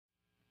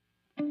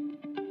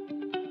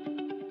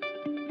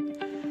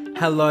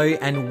Hello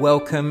and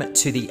welcome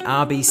to the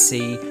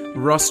RBC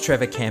Ross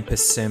Trevor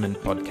Campus Sermon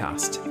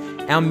Podcast.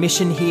 Our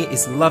mission here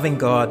is loving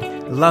God,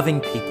 loving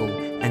people,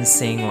 and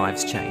seeing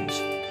lives change.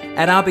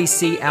 At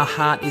RBC, our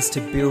heart is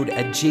to build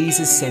a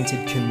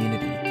Jesus-centered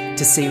community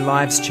to see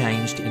lives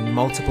changed in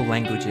multiple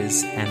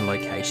languages and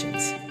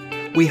locations.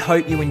 We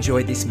hope you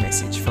enjoyed this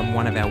message from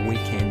one of our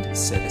weekend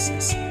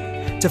services.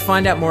 To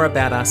find out more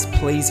about us,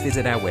 please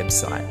visit our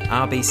website,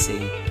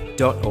 rbc.org.au.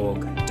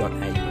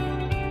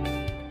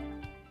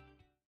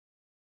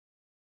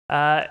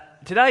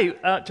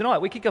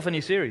 Tonight we kick off a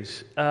new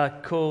series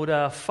called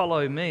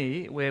Follow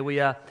Me, where we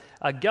are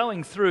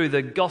going through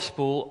the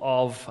Gospel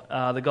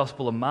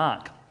of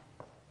Mark.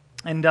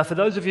 And for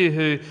those of you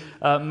who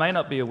may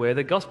not be aware,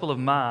 the Gospel of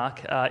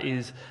Mark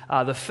is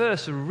the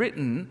first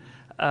written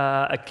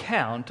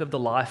account of the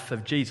life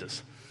of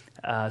Jesus.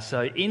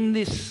 So in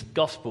this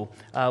Gospel,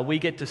 we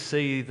get to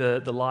see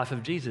the life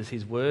of Jesus,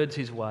 his words,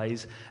 his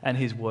ways, and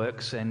his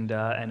works, and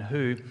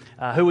who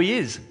he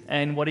is,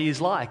 and what he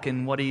is like,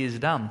 and what he has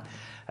done.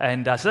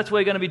 And so that's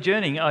where we're going to be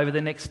journeying over the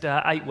next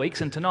 8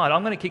 weeks. And tonight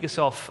I'm going to kick us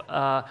off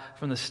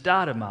from the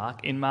start of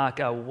Mark, in Mark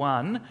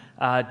 1,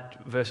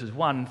 verses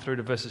 1 through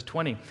to verses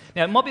 20.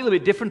 Now, it might be a little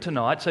bit different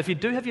tonight, so if you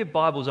do have your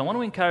Bibles, I want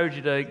to encourage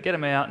you to get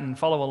them out and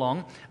follow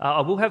along.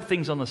 I will have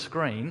things on the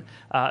screen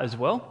as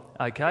well.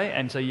 Okay,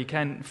 and so you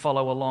can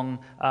follow along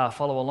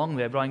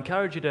there. But I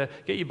encourage you to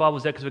get your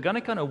Bibles out, because we're going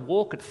to kind of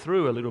walk it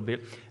through a little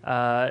bit,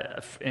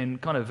 in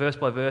kind of verse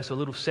by verse, a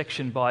little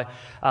section by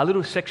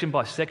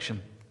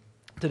section.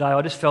 Today,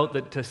 I just felt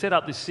that to set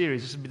up this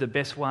series, this would be the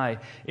best way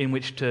in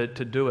which to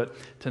do it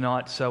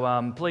tonight.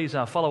 So please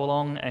follow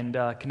along and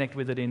connect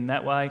with it in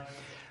that way.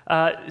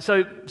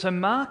 So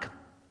Mark,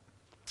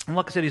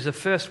 like I said, is the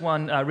first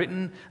one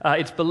written.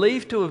 It's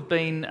believed to have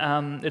been,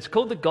 it's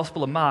called the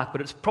Gospel of Mark,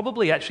 but it's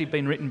probably actually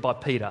been written by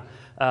Peter.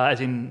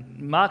 As in,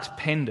 Mark's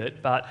penned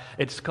it, but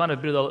it's kind of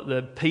a bit of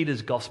the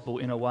Peter's gospel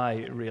in a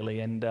way, really.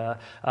 And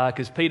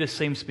because Peter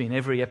seems to be in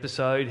every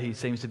episode, he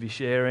seems to be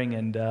sharing,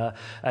 and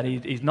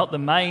he's not the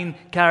main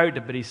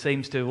character, but he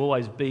seems to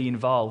always be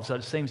involved. So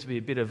it seems to be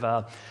a bit of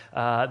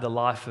the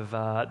life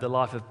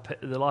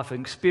and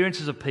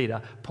experiences of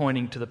Peter,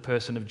 pointing to the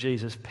person of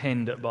Jesus,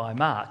 penned by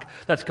Mark.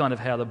 That's kind of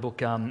how the book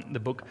kind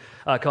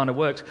of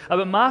works.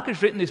 But Mark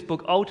has written this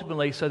book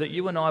ultimately so that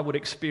you and I would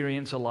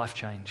experience a life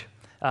change.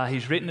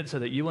 He's written it so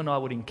that you and I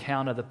would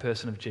encounter the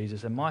person of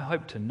Jesus. And my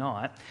hope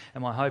tonight,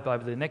 and my hope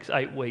over the next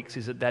 8 weeks,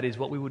 is that is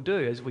what we will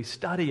do as we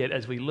study it,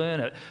 as we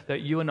learn it,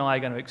 that you and I are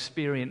going to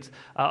experience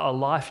a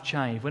life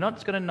change. We're not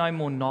just going to know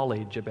more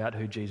knowledge about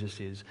who Jesus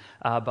is,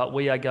 but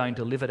we are going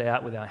to live it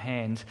out with our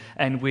hands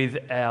and with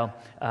our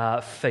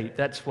feet.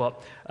 That's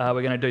what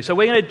we're going to do. So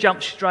we're going to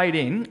jump straight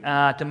in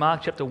to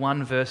Mark chapter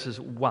 1, verses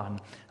 1.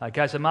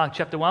 Okay, so Mark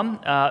chapter 1,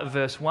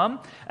 verse 1,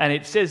 and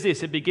it says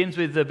this. It begins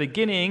with the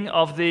beginning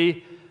of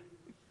the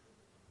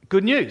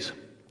good news.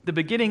 The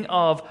beginning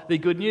of the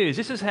good news.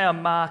 This is how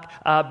Mark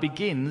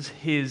begins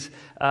his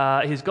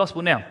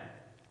gospel. Now,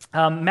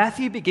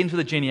 Matthew begins with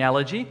a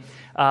genealogy.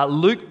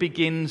 Luke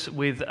begins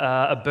with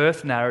a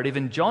birth narrative,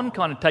 and John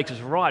kind of takes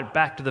us right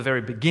back to the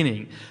very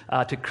beginning,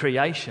 to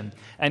creation.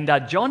 And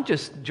John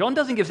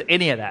doesn't give us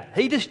any of that.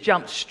 He just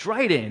jumps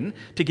straight in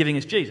to giving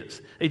us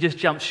Jesus. He just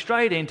jumps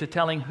straight into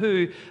telling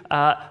telling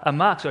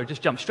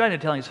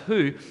us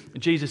who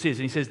Jesus is.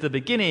 And he says the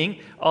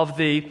beginning of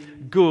the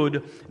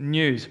good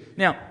news.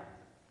 Now,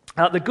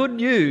 the good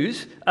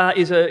news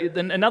is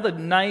another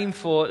name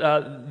for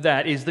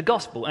that is the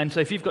gospel. And so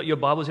if you've got your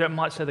Bibles here, it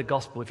might say the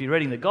gospel. If you're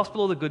reading the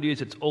gospel or the good news,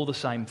 it's all the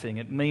same thing.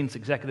 It means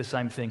exactly the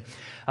same thing.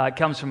 It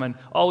comes from an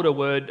older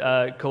word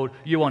called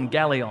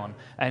euangelion,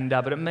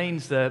 but it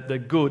means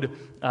the good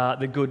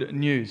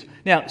news.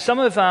 Now, some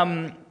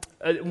of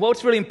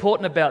what's really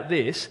important about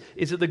this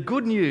is that the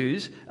good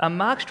news,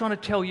 Mark's trying to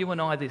tell you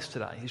and I this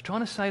today. He's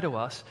trying to say to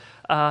us,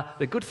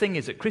 the good thing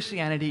is that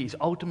Christianity is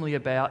ultimately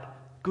about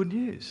good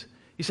news.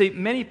 You see,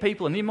 many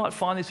people, and you might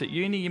find this at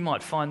uni, you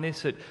might find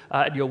this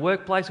at your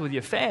workplace or with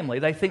your family,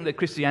 they think that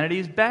Christianity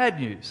is bad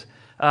news.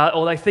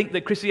 Or they think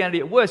that Christianity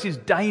at worst is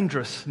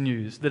dangerous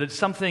news, that it's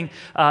something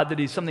that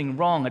is something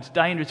wrong. It's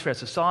dangerous for our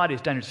society,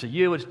 it's dangerous for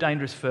you, it's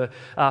dangerous for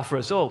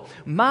us all.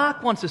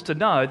 Mark wants us to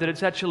know that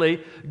it's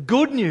actually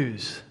good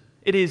news.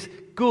 It is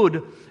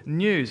good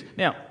news.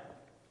 Now,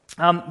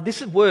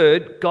 this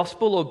word,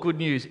 gospel or good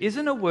news,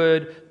 isn't a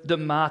word that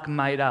Mark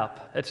made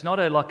up. It's not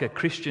like a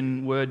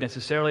Christian word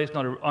necessarily. It's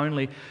not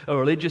only a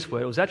religious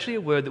word. It was actually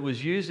a word that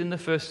was used in the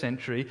first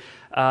century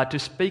to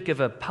speak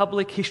of a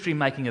public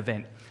history-making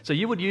event. So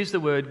you would use the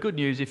word good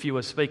news if you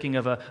were speaking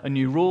of a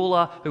new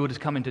ruler who would have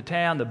come into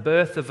town, the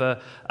birth of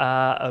a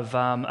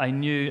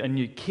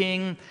new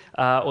king,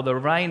 or the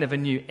reign of a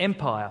new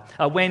empire.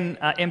 When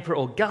Emperor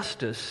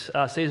Augustus,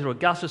 Caesar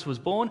Augustus, was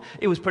born,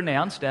 it was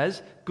pronounced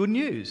as good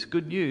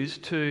news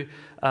to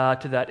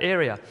that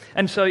area.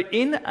 And so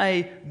in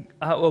a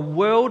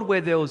world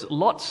where there was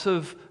lots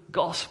of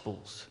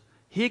gospels,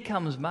 here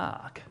comes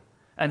Mark,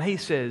 and he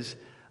says,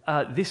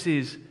 this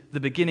is the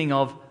beginning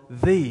of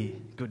the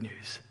good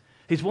news.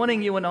 He's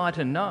wanting you and I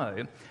to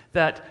know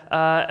that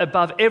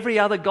above every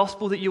other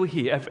gospel that you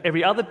hear,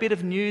 every other bit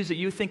of news that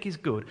you think is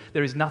good,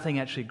 there is nothing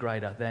actually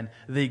greater than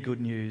the good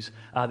news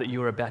that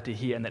you are about to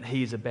hear and that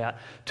He is about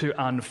to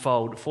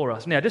unfold for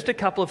us. Now, just a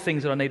couple of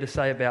things that I need to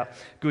say about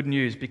good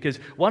news, because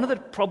one of the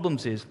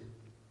problems is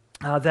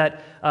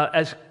that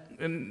as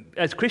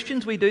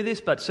Christians we do this,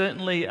 but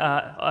certainly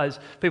as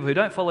people who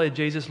don't follow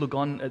Jesus look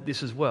on at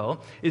this as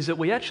well, is that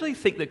we actually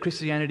think that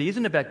Christianity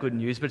isn't about good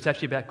news, but it's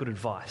actually about good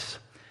advice.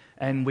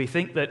 And we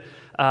think that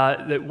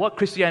what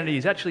Christianity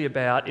is actually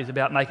about is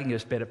about making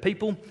us better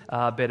people,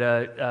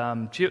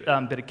 better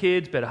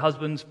kids, better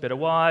husbands, better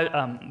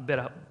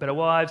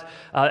wives,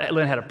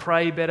 learn how to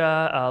pray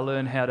better,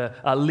 learn how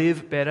to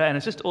live better, and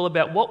it's just all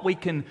about what we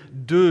can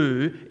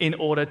do in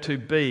order to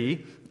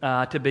be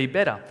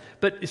better.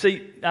 But you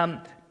see,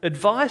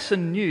 advice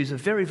and news are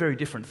very, very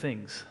different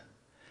things.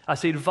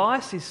 See,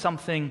 advice is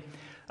something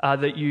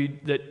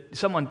that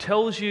someone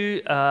tells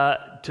you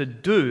to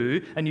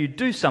do, and you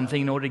do something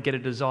in order to get a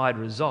desired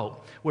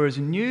result. Whereas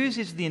news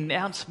is the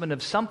announcement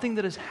of something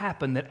that has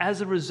happened, that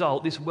as a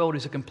result, this world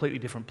is a completely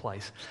different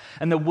place.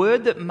 And the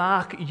word that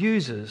Mark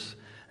uses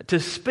to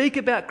speak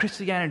about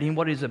Christianity and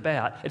what it is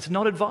about, it's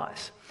not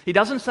advice. He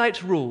doesn't say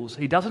it's rules.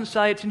 He doesn't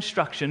say it's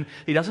instruction.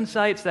 He doesn't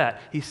say it's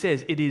that. He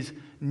says it is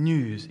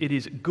news. It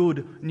is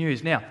good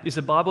news. Now, is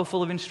the Bible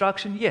full of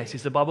instruction? Yes.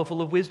 Is the Bible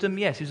full of wisdom?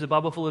 Yes. Is the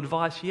Bible full of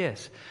advice?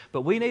 Yes.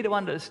 But we need to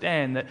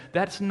understand that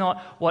that's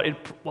not what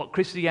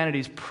Christianity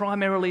is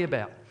primarily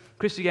about.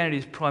 Christianity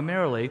is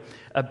primarily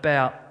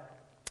about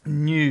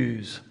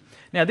news.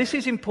 Now, this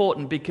is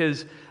important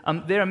because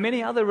there are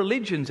many other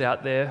religions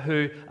out there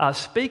who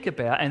speak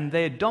about, and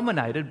they're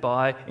dominated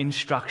by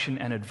instruction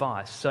and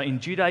advice. So in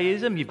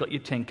Judaism, you've got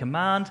your 10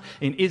 Commands.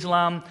 In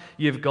Islam,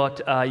 you've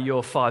got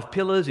your 5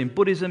 pillars. In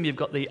Buddhism, you've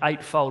got the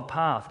Eightfold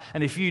Path.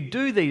 And if you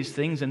do these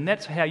things, and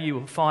that's how you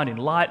will find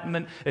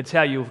enlightenment, it's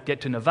how you'll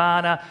get to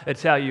nirvana,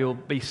 it's how you'll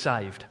be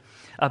saved.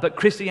 But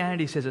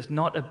Christianity says it's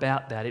not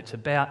about that. It's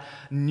about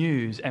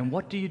news. And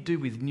what do you do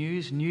with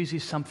news? News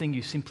is something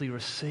you simply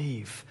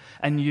receive.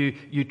 And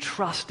you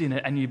trust in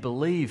it and you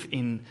believe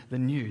in the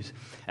news.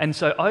 And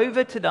so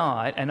over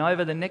tonight and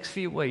over the next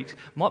few weeks,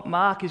 what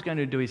Mark is going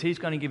to do is he's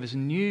going to give us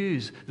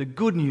news, the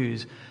good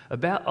news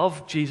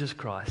of Jesus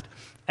Christ.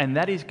 And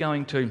that is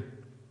going to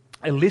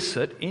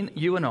elicit in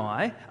you and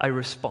I a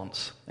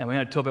response. And we're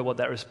going to talk about what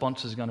that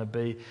response is going to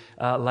be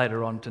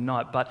later on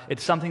tonight. But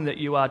it's something that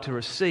you are to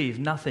receive,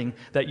 nothing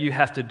that you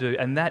have to do.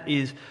 And that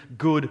is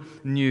good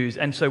news.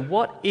 And so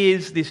what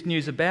is this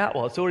news about?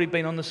 Well, it's already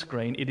been on the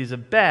screen. It is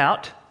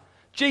about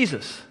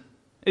Jesus.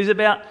 It is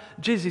about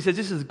Jesus. He says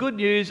this is good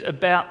news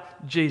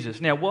about Jesus.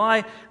 Now,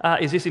 why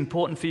is this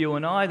important for you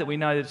and I, that we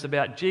know that it's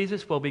about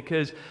Jesus? Well,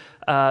 because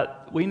I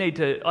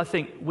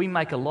think we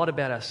make a lot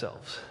about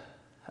ourselves.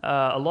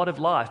 A lot of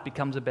life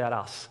becomes about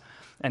us.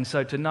 And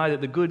so to know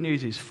that the good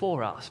news is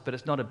for us, but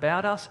it's not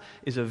about us,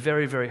 is a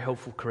very, very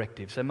helpful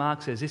corrective. So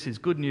Mark says this is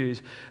good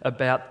news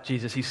about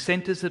Jesus. He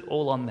centers it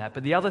all on that.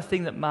 But the other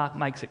thing that Mark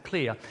makes it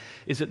clear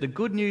is that the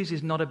good news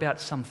is not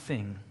about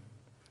something.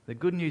 The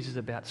good news is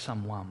about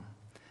someone.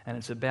 And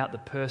it's about the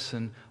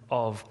person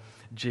of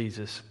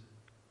Jesus.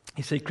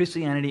 You see,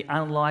 Christianity,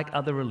 unlike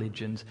other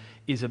religions,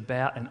 is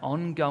about an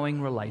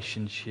ongoing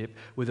relationship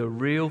with a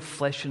real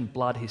flesh and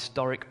blood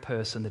historic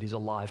person that is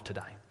alive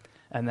today.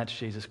 And that's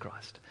Jesus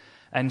Christ.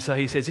 And so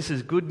he says this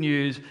is good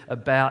news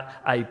about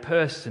a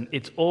person.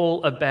 It's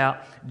all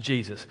about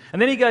Jesus.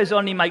 And then he goes on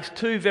and he makes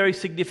 2 very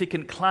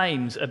significant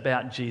claims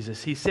about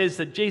Jesus. He says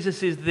that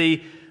Jesus is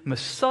the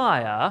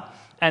Messiah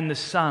and the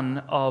Son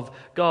of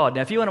God.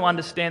 Now, if you want to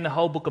understand the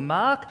whole book of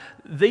Mark,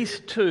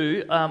 these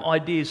 2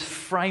 ideas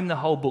frame the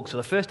whole book. So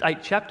the first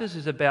 8 chapters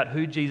is about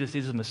who Jesus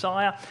is as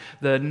Messiah.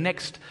 The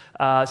next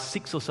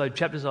 6 or so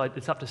chapters,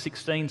 it's up to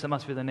 16, so it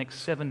must be the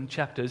next 7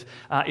 chapters,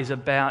 is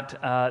about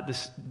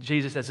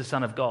Jesus as the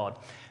Son of God.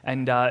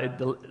 And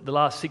the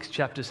last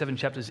 7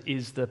 chapters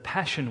is the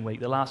Passion Week,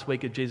 the last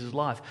week of Jesus'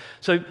 life.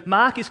 So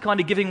Mark is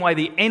kind of giving away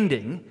the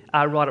ending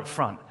right up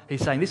front.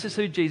 He's saying this is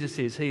who Jesus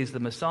is. He is the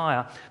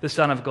Messiah, the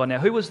Son of God. Now,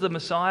 who was the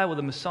Messiah? Well,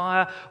 the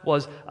Messiah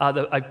was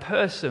a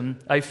person,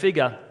 a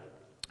figure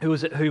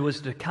who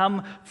was to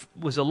come,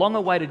 was a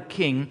long-awaited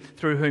king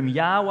through whom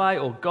Yahweh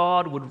or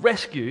God would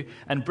rescue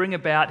and bring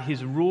about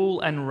his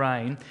rule and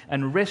reign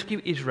and rescue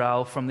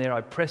Israel from their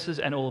oppressors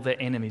and all their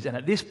enemies. And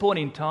at this point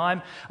in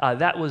time,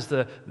 that was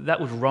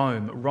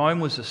Rome. Rome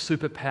was the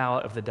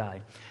superpower of the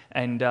day.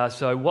 And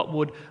so what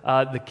would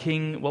the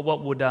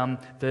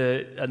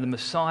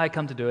Messiah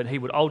come to do? And he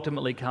would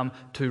ultimately come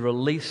to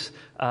release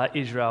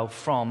Israel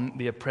from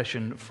the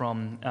oppression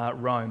from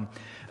Rome.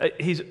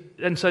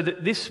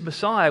 This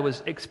Messiah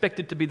was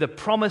expected to be the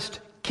promised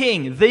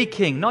king, the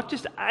king, not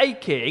just a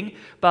king,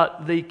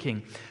 but the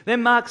king.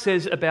 Then Mark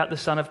says about the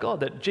Son of God,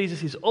 that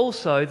Jesus is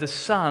also the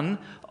Son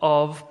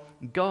of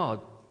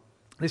God.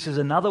 This is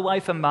another way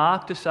for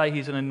Mark to say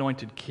he's an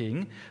anointed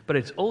king, but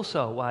it's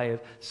also a way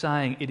of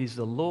saying it is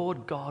the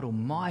Lord God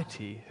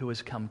Almighty who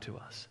has come to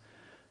us.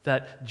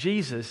 That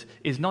Jesus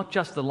is not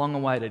just the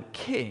long-awaited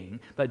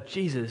king, but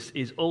Jesus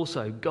is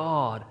also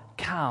God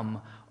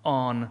come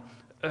on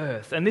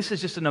earth. And this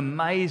is just an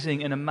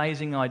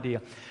amazing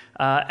idea.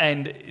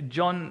 And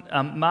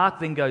Mark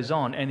then goes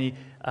on and he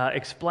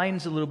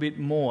explains a little bit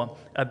more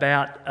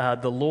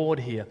about the Lord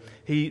here.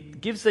 He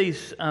gives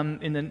these,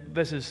 in the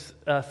verses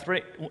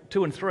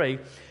 2 and 3,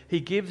 he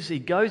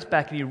goes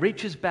back and he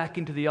reaches back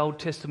into the Old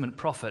Testament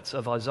prophets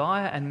of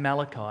Isaiah and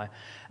Malachi,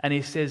 and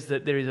he says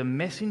that there is a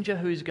messenger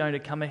who is going to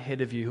come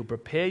ahead of you, who'll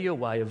prepare your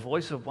way, a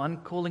voice of one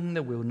calling in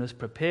the wilderness,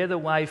 prepare the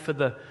way for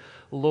the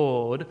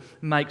Lord,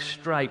 make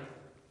straight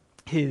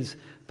his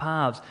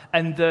paths.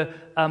 And the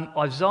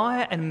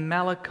Isaiah and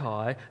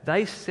Malachi,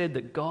 they said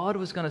that God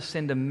was going to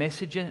send a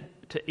messenger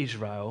to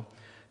Israel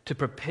to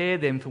prepare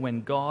them for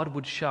when God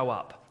would show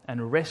up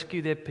and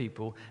rescue their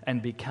people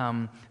and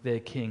become their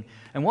king.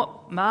 And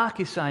what Mark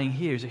is saying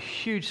here is a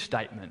huge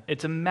statement.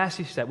 It's a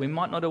massive statement. We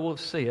might not all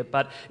see it,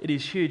 but it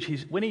is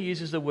huge. When he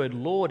uses the word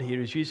Lord here,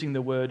 he's using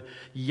the word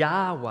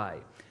Yahweh.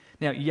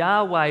 Now,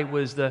 Yahweh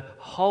was the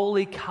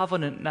holy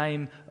covenant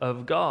name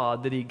of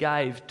God that he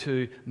gave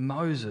to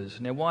Moses.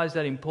 Now, why is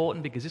that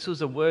important? Because this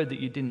was a word that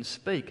you didn't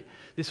speak.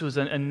 This was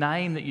a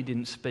name that you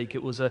didn't speak.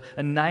 It was a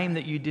name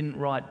that you didn't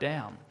write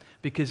down,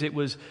 because it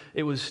was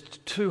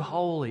too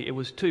holy, it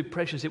was too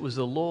precious. It was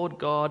the Lord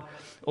God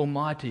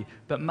Almighty.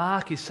 But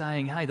Mark is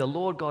saying, hey, the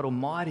Lord God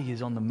Almighty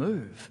is on the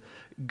move.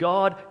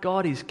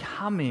 God is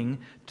coming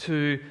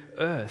to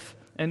earth.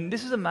 And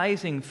this is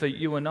amazing for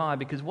you and I,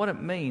 because what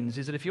it means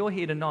is that if you're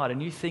here tonight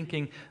and you're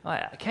thinking,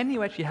 can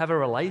you actually have a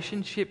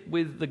relationship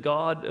with the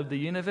God of the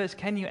universe?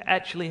 Can you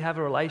actually have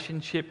a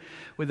relationship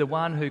with the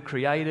one who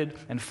created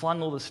and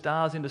flung all the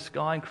stars into the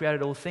sky and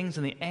created all things?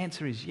 And the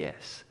answer is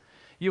yes.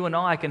 You and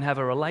I can have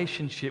a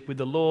relationship with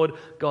the Lord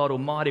God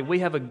Almighty. We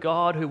have a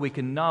God who we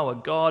can know, a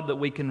God that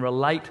we can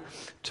relate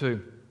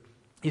to.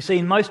 You see,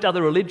 in most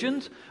other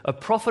religions, a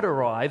prophet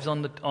arrives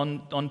in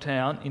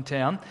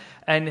town,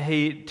 and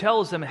he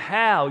tells them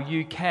how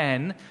you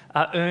can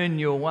earn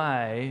your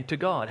way to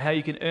God, how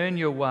you can earn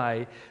your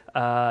way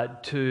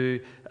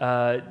to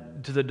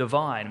the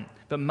divine.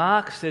 But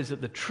Mark says that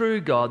the true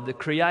God, the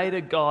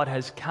Creator God,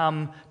 has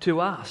come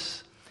to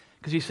us.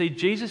 Because you see,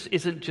 Jesus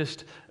isn't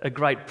just a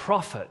great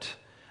prophet.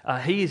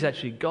 He is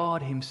actually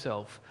God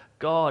himself.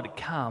 God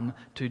come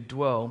to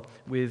dwell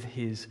with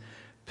his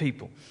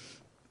people.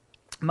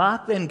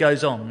 Mark then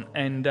goes on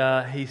and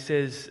he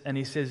says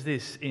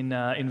this in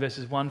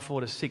verses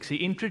 1-4-6. He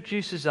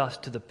introduces us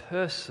to the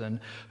person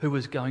who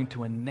was going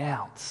to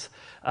announce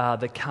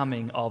the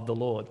coming of the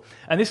Lord.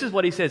 And this is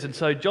what he says. And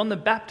so John the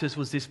Baptist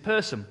was this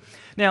person.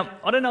 Now,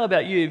 I don't know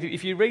about you,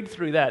 if you read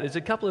through that, there's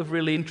a couple of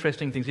really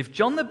interesting things. If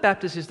John the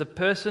Baptist is the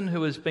person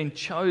who has been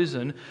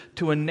chosen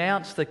to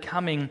announce the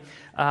coming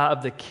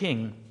of the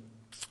King,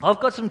 I've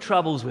got some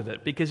troubles with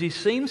it, because he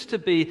seems to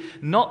be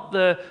not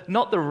the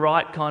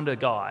right kind of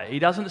guy. He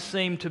doesn't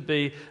seem to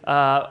be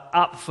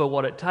up for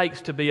what it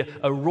takes to be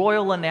a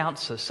royal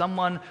announcer,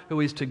 someone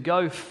who is to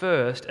go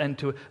first and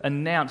to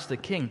announce the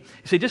King.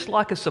 You see, just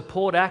like a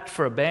support act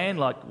for a band,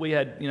 like we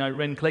had,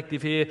 Ren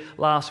Collective here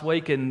last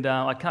week, and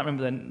I can't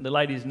remember the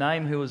lady's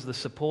name who was the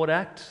support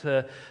act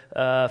for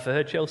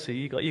her, Chelsea.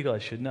 You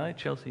guys should know,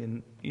 Chelsea,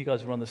 and you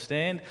guys were on the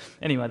stand.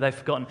 Anyway, they've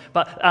forgotten.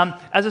 But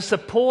as a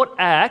support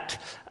act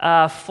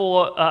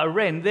for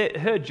Ren,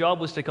 her job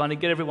was to kind of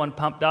get everyone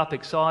pumped up,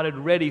 excited,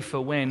 ready for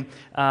when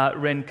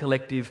Ren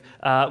Collective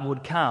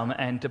would come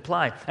and to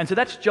play. And so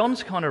that's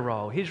John's kind of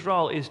role. His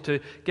role is to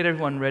get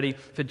everyone ready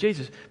for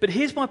Jesus. But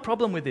here's my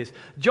problem with this.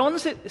 John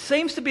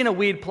seems to be in a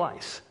weird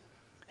place.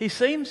 He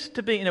seems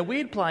to be in a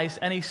weird place,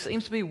 and he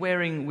seems to be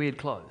wearing weird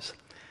clothes.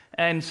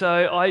 And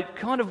so I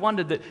kind of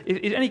wondered that,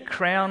 is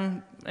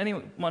anyone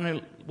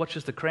who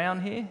watches The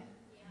Crown here?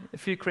 A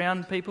few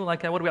Crown people?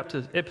 Okay, what are we up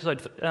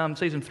to?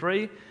 Season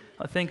 3,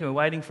 I think, and we're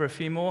waiting for a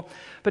few more.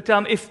 But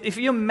if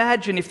you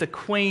imagine if the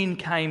Queen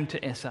came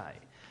to SA,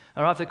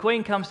 all right, if the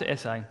Queen comes to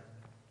SA,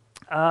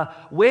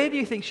 where do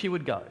you think she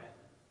would go?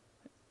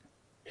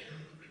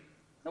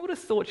 I would have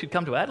thought she'd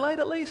come to Adelaide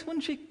at least.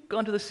 Wouldn't she?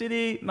 Gone to the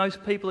city,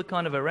 most people are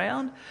kind of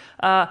around.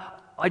 I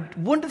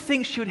wouldn't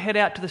think she would head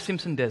out to the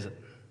Simpson Desert.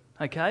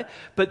 Okay,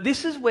 but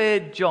this is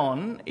where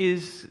John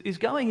is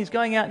going. He's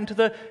going out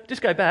into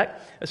just go back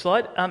a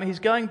slide, he's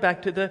going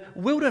back to the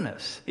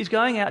wilderness. He's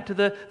going out to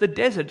the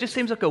desert. It just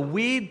seems like a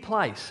weird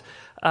place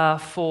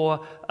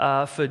for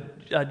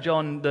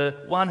John,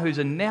 the one who's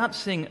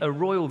announcing a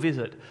royal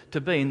visit, to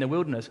be in the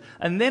wilderness.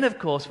 And then, of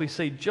course, we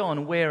see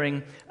John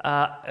wearing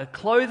a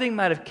clothing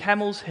made of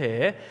camel's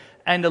hair,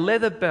 and a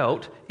leather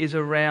belt is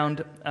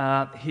around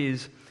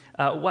his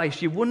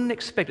waist. You wouldn't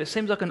expect it. It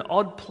seems like an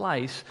odd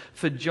place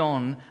for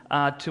John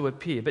to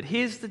appear. But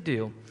here's the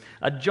deal.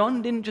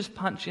 John didn't just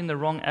punch in the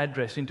wrong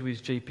address into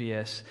his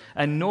GPS,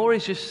 and nor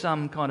is just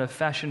some kind of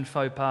fashion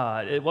faux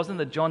pas. It wasn't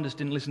that John just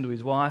didn't listen to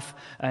his wife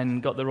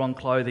and got the wrong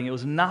clothing. It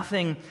was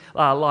nothing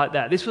like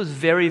that. This was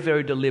very,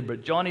 very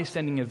deliberate. John is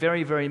sending a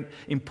very, very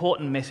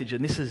important message,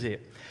 and this is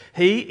it.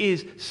 He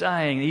is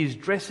saying, he's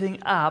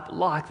dressing up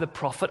like the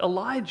prophet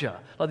Elijah,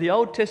 like the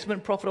Old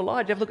Testament prophet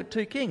Elijah. Have a look at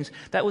 2 Kings.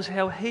 That was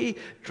how he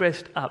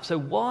dressed up. So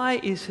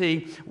why is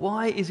he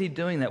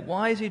doing that?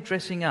 Why is he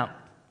dressing up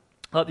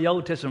like the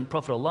Old Testament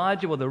prophet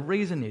Elijah? Well, the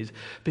reason is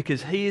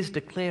because he is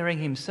declaring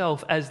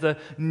himself as the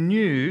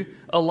new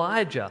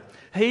Elijah.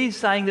 He's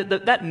saying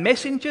that that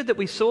messenger that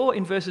we saw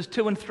in verses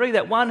 2 and 3,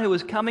 that one who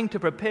was coming to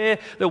prepare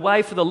the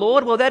way for the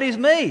Lord, well, that is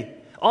me.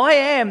 I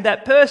am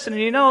that person.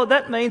 And you know what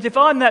that means? If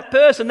I'm that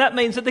person, that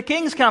means that the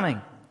King's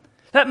coming.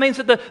 That means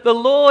that the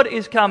Lord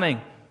is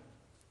coming.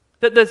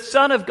 That the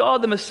Son of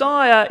God, the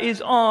Messiah,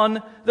 is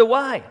on the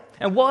way.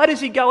 And why does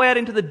he go out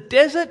into the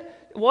desert?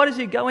 Why does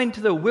he go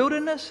into the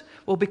wilderness?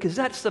 Well, because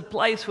that's the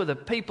place where the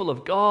people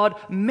of God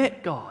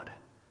met God.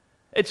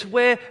 It's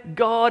where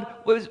God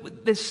was.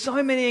 There's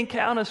so many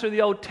encounters through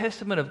the Old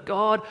Testament of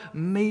God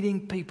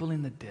meeting people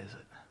in the desert.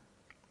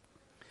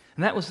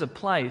 And that was the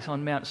place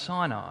on Mount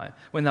Sinai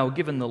when they were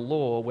given the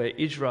law, where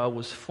Israel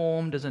was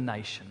formed as a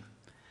nation.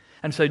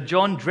 And so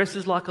John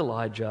dresses like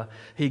Elijah.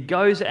 He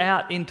goes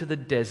out into the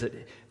desert.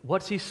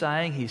 What's he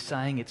saying? He's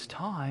saying it's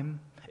time.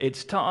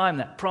 It's time.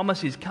 That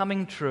promise is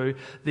coming true.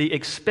 The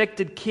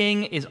expected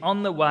king is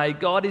on the way.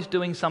 God is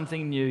doing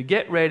something new.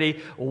 Get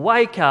ready.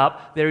 Wake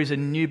up. There is a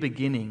new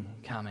beginning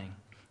coming.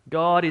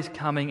 God is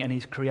coming and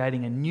he's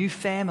creating a new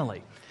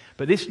family.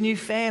 But this new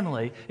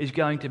family is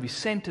going to be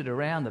centered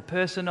around the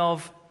person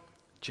of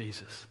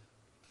Jesus.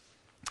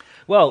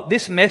 Well,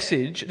 this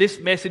message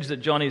that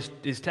John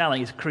is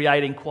telling is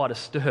creating quite a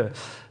stir,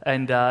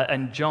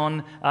 and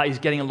John is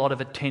getting a lot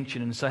of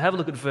attention. And so have a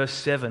look at verse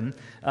 7,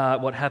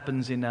 what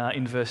happens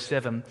in verse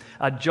 7.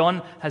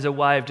 John has a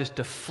way of just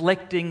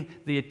deflecting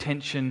the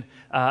attention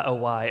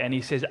away, and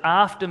he says,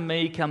 "After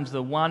me comes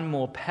the one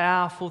more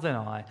powerful than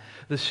I,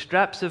 the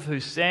straps of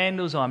whose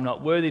sandals I'm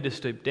not worthy to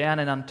stoop down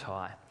and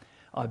untie.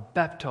 I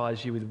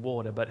baptize you with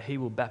water, but he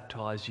will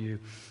baptize you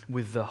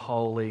with the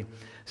Holy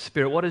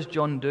Spirit." What does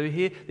John do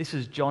here? This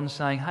is John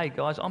saying, hey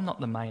guys, I'm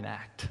not the main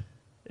act.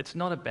 It's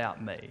not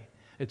about me.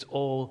 It's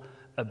all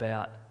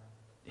about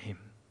him.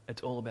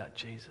 It's all about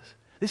Jesus.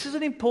 This is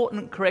an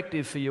important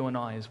corrective for you and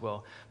I as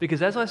well.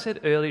 Because as I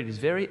said earlier, it is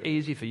very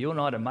easy for you and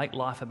I to make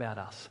life about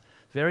us.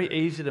 Very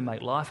easy to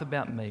make life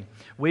about me.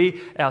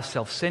 Our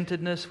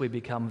self-centeredness, we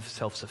become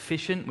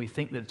self-sufficient. We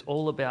think that it's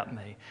all about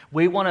me.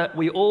 We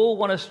all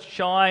want to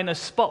shine a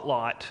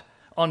spotlight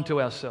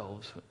onto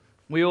ourselves.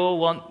 We all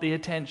want the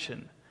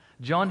attention.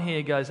 John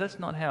here goes, that's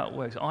not how it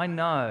works. I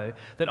know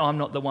that I'm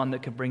not the one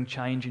that can bring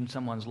change in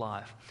someone's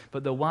life.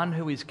 But the one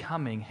who is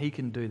coming, he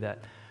can do that.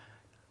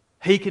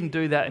 He can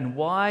do that. And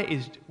why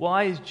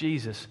is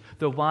Jesus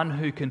the one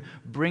who can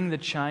bring the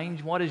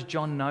change? Why does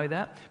John know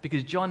that?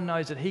 Because John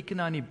knows that he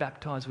can only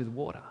baptize with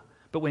water.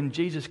 But when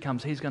Jesus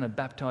comes, he's going to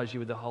baptize you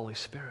with the Holy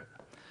Spirit.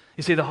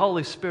 You see, the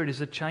Holy Spirit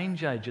is a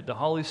change agent. The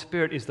Holy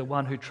Spirit is the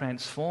one who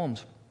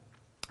transforms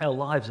our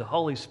lives. The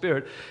Holy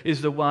Spirit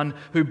is the one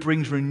who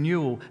brings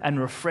renewal and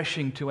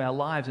refreshing to our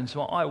lives. And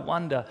so I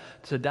wonder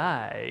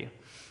today,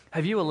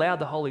 have you allowed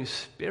the Holy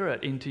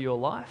Spirit into your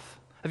life?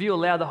 Have you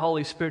allowed the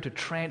Holy Spirit to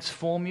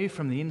transform you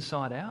from the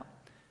inside out?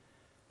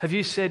 Have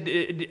you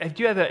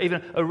have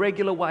even a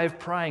regular way of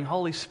praying,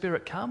 Holy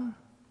Spirit, come?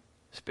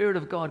 Spirit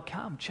of God,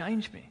 come,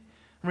 change me,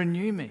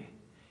 renew me.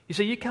 You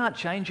see, you can't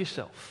change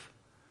yourself.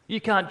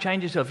 You can't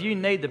change yourself. You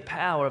need the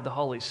power of the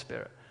Holy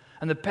Spirit.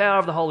 And the power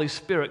of the Holy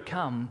Spirit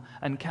came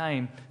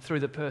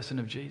through the person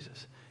of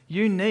Jesus.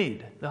 You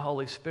need the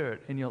Holy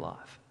Spirit in your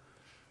life.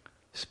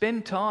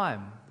 Spend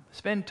time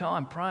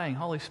praying,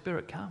 Holy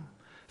Spirit, come.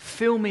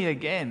 Fill me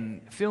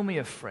again, fill me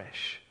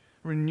afresh,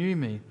 renew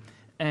me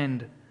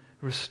and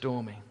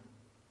restore me.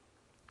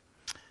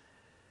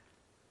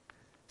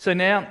 So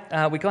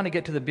now we kind of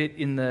get to the bit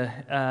in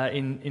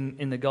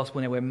the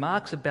gospel now where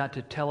Mark's about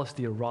to tell us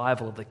the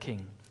arrival of the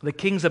King. The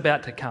King's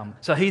about to come.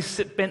 So he's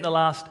spent the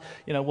last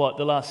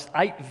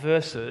 8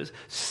 verses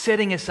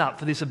setting us up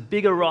for this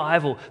big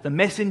arrival. The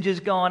messenger's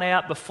gone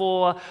out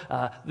before.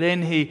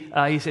 Then he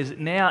says,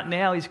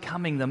 now he's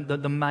coming,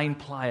 the main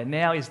player.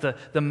 Now is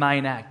the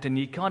main act. And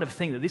you kind of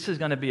think that this is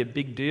going to be a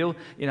big deal.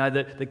 You know,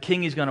 the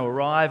King is going to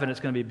arrive and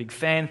it's going to be a big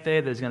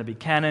fanfare. There's going to be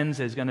cannons.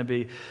 There's going to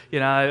be,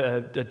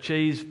 a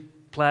cheese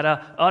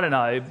platter. I don't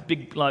know,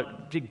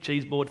 big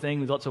cheese board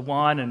thing with lots of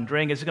wine and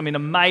drink. It's going to be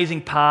an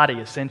amazing party,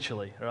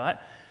 essentially, right?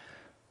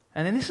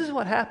 And then this is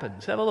what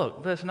happens. Have a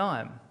look, verse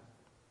 9.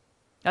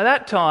 At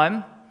that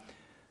time,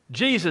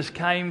 Jesus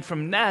came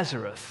from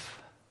Nazareth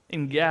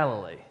in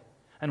Galilee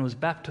and was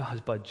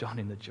baptized by John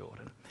in the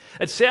Jordan.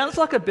 It sounds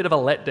like a bit of a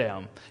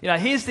letdown.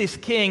 Here's this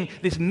king,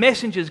 this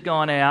messenger's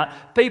gone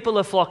out, people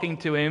are flocking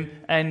to him,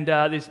 and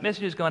this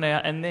messenger's gone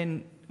out, and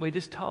then we're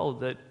just told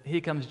that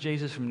here comes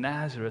Jesus from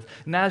Nazareth.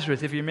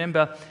 Nazareth, if you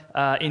remember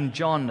in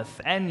John,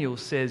 Nathanael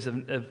says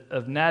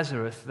of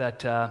Nazareth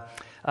that...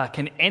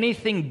 can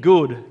anything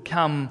good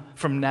come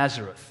from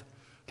Nazareth?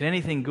 Can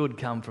anything good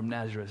come from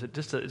Nazareth?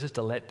 It's just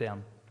a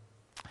letdown.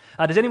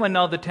 Does anyone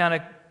know of the town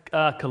of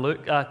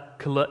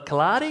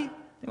Kaladi?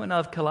 Anyone know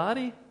of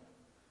Kaladi?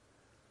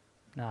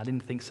 No, I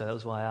didn't think so. That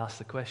was why I asked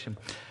the question.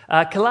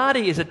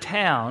 Kaladi is a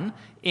town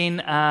in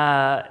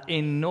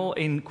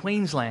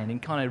Queensland, in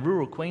kind of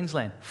rural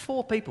Queensland.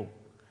 4 people.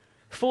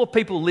 4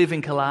 people live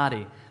in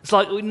Kaladi. It's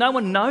like no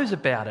one knows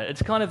about it.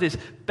 It's kind of this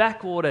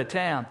backwater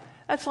town.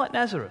 That's like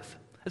Nazareth.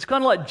 It's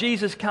kind of like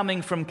Jesus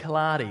coming from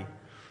Kaladi,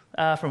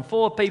 from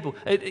 4 people.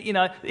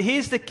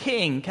 Here's the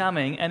king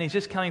coming, and he's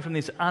just coming from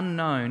this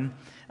unknown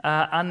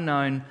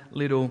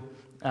little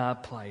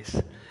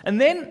place. And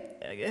then,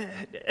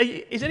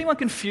 is anyone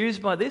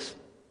confused by this?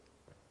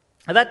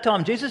 At that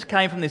time, Jesus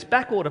came from this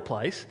backwater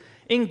place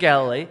in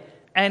Galilee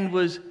and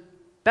was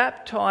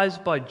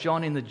baptized by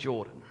John in the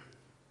Jordan.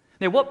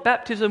 Now, what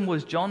baptism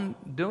was John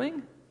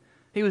doing?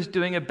 He was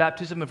doing a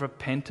baptism of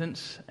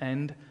repentance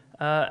and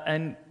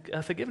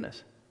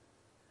forgiveness.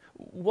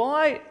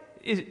 Why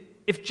is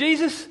if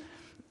Jesus,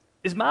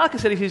 as Mark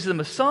has said, if he's the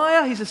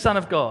Messiah, he's the Son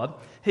of God,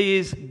 he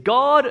is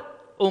God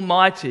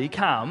Almighty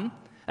come,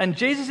 and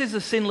Jesus is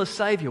the sinless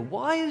Saviour.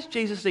 Why is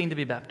Jesus needing to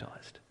be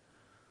baptized?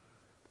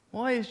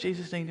 Why is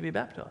Jesus needing to be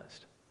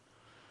baptized?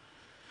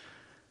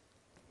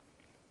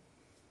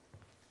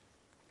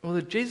 Well,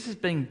 that Jesus is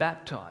being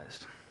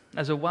baptized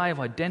as a way of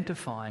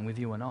identifying with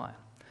you and I,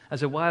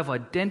 as a way of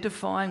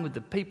identifying with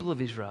the people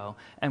of Israel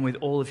and with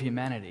all of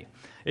humanity.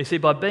 You see,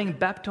 by being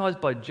baptized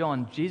by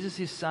John, Jesus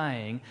is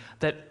saying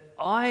that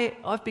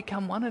I've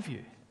become one of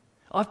you.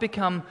 I've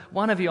become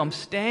one of you. I'm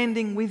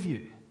standing with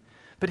you.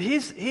 But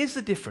here's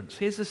the difference.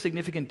 Here's the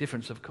significant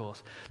difference, of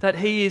course, that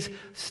he is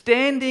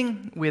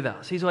standing with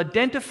us. He's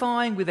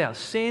identifying with our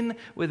sin,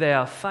 with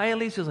our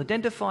failures. He's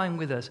identifying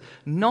with us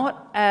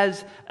not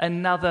as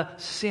another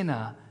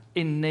sinner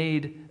in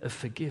need of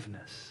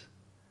forgiveness,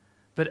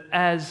 but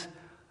as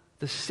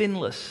the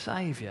sinless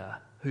Saviour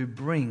who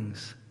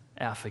brings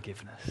our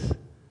forgiveness.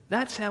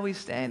 That's how he's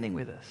standing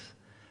with us.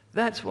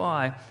 That's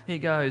why he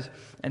goes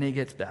and he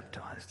gets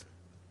baptized.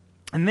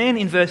 And then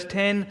in verse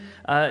 10,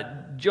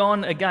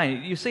 John,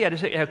 again, you see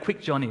how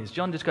quick John is.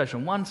 John just goes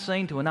from one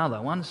scene to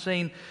another, one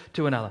scene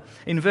to another.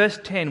 In verse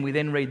 10, we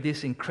then read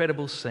this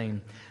incredible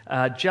scene.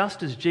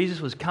 Just as Jesus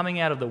was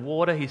coming out of the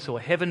water, he saw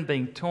heaven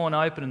being torn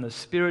open and the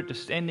Spirit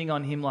descending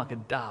on him like a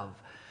dove.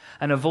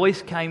 And a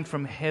voice came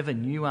from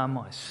heaven, "You are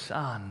my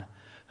Son,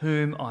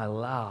 whom I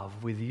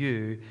love. With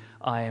you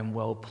I am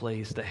well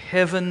pleased." The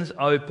heavens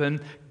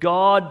open,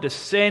 God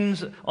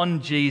descends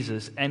on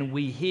Jesus, and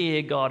we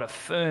hear God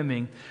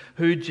affirming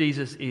who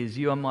Jesus is.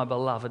 "You are my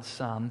beloved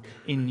Son,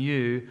 in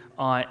you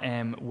I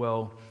am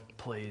well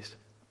pleased."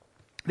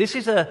 This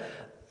is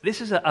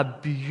a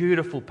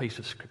beautiful piece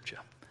of Scripture.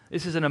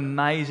 This is an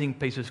amazing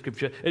piece of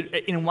Scripture.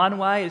 In one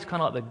way, it's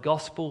kind of like the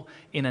gospel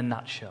in a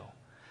nutshell.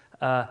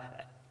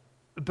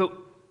 But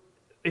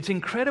it's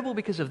incredible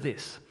because of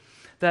this,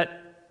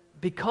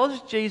 that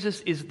because Jesus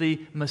is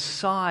the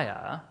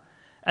Messiah,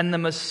 and the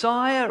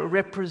Messiah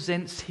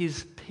represents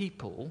his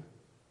people,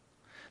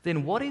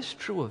 then what is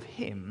true of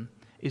him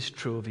is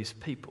true of his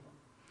people.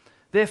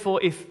 Therefore,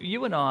 if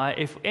you and I,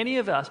 if any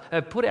of us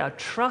have put our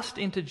trust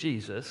into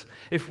Jesus,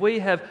 if we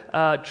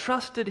have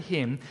trusted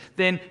him,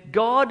 then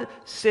God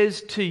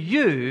says to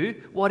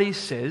you what he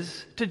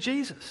says to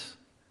Jesus.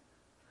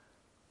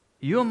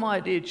 "You are my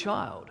dear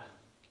child.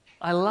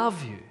 I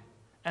love you,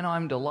 and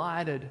I'm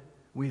delighted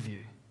with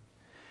you."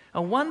 I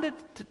wondered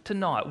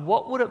tonight,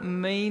 what would it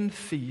mean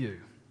for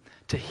you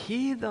to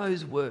hear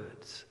those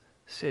words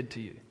said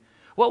to you?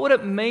 What would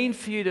it mean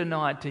for you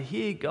tonight to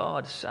hear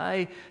God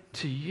say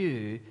to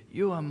you,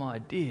 "You are my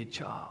dear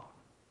child.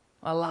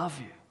 I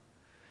love you.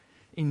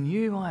 In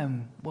you I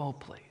am well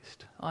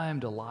pleased. I am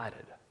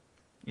delighted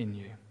in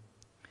you."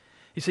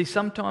 You see,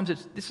 sometimes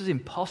this is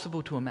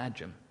impossible to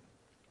imagine.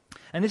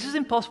 And this is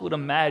impossible to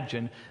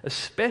imagine,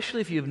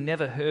 especially if you've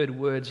never heard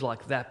words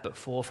like that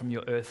before from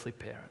your earthly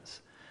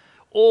parents.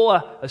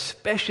 Or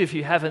especially if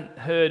you haven't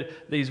heard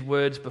these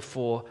words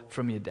before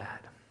from your dad.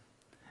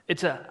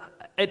 It's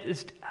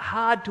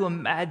hard to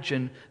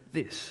imagine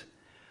this.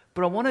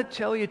 But I want to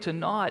tell you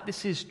tonight,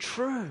 this is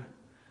true.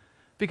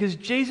 Because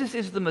Jesus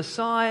is the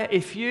Messiah.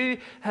 If you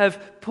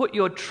have put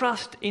your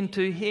trust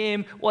into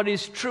him, what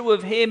is true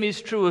of him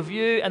is true of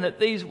you. And that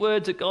these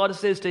words that God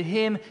says to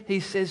him,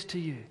 he says to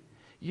you.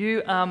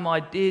 "You are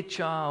my dear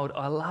child.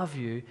 I love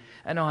you,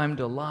 and I am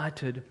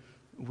delighted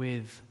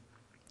with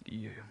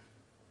you."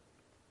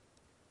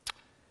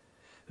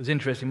 It was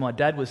interesting. My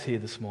dad was here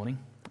this morning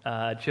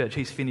at church.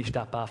 He's finished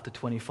up after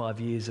 25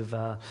 years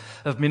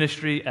of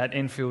ministry at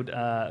Enfield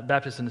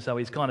Baptist, and so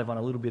he's kind of on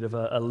a little bit of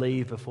a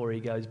leave before he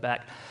goes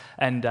back.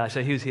 And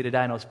so he was here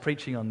today, and I was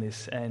preaching on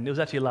this, and it was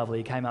actually lovely.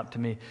 He came up to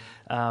me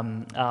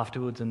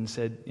afterwards and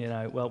said,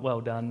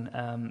 well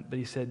done. But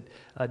he said,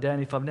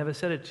 "Dan, if I've never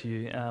said it to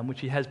you,"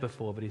 which he has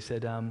before, but he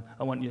said,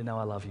 "I want you to know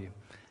I love you.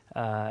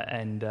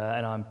 And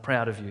I'm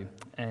proud of you,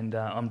 and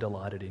I'm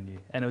delighted in you."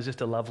 And it was just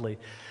a lovely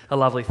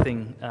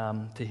thing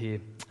to hear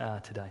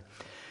today.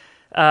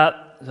 So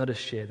I'll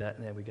just share that.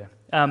 There we go.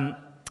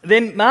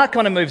 Then Mark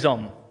kind of moves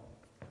on,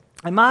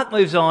 and Mark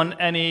moves on,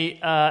 and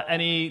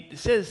he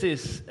says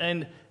this,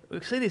 and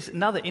we see this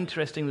another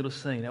interesting little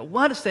scene. At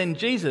once, then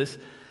Jesus,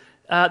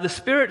 the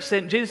Spirit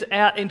sent Jesus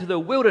out into the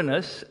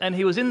wilderness, and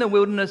he was in the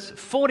wilderness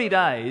 40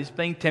 days,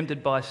 being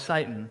tempted by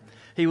Satan.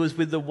 He was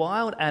with the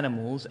wild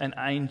animals, and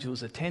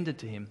angels attended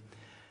to him.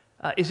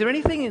 Is there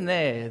anything in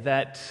there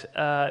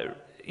that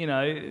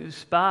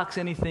sparks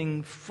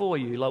anything for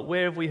you? Like,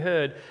 where have we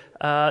heard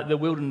the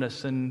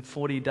wilderness and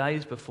 40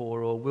 days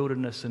before, or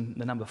wilderness and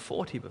the number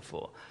 40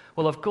 before?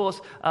 Well, of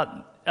course,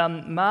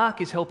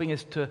 Mark is helping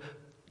us to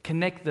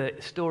connect the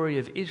story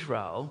of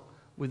Israel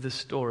with the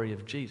story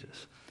of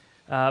Jesus.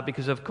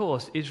 Because, of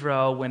course,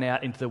 Israel went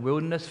out into the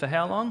wilderness for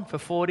how long? For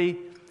 40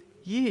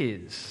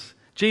 years.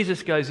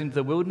 Jesus goes into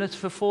the wilderness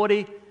for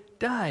 40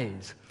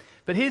 days.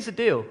 But here's the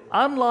deal.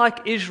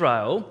 Unlike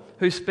Israel,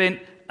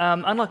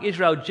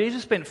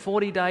 Jesus spent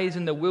 40 days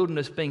in the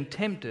wilderness being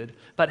tempted,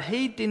 but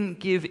he didn't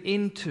give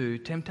in to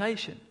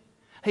temptation.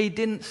 He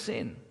didn't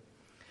sin.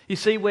 You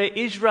see, where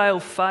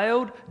Israel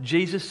failed,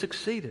 Jesus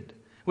succeeded.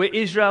 Where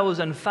Israel was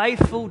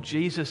unfaithful,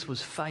 Jesus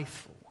was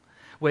faithful.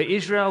 Where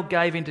Israel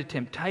gave into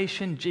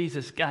temptation,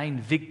 Jesus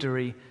gained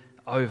victory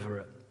over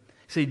it.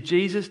 See,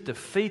 Jesus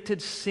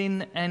defeated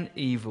sin and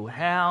evil.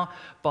 How?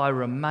 By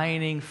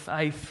remaining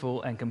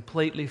faithful and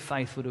completely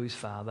faithful to his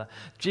Father.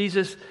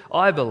 Jesus,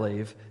 I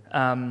believe,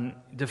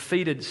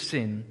 defeated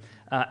sin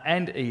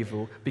and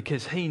evil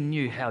because he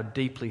knew how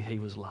deeply he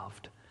was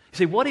loved.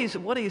 See, what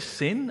is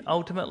sin,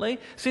 ultimately?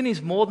 Sin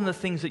is more than the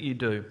things that you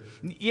do.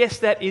 Yes,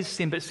 that is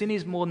sin, but sin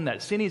is more than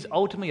that. Sin is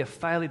ultimately a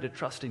failure to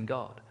trust in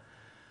God.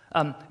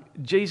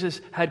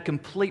 Jesus had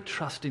complete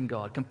trust in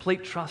God,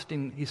 complete trust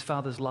in his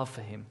Father's love for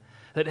him.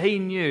 That he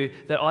knew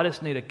that I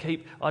just need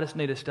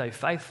to stay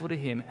faithful to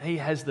him. He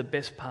has the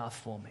best path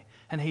for me.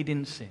 And he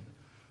didn't sin.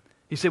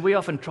 You see, we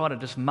often try to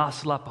just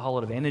muscle up a whole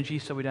lot of energy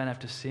so we don't have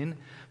to sin.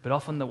 But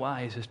often the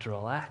way is just to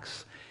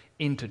relax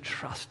into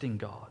trusting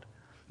God.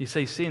 You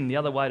see, sin, the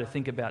other way to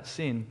think about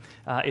sin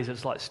is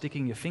it's like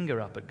sticking your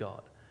finger up at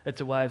God. It's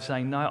a way of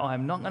saying, no,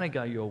 I'm not going to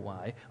go your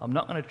way. I'm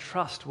not going to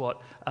trust what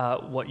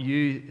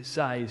you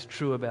say is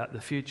true about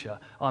the future.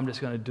 I'm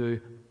going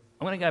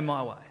to go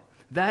my way.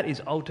 That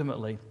is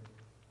ultimately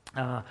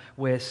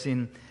where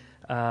sin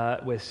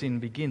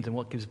begins and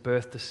what gives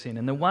birth to sin.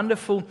 And the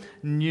wonderful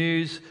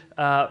news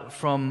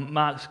from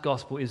Mark's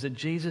gospel is that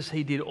Jesus,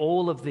 he did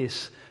all of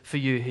this for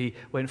you. He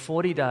went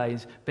 40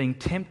 days being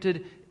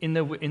tempted in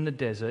the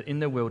desert, in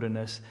the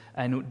wilderness,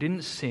 and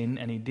didn't sin,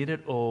 and he did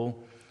it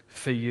all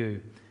for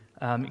you.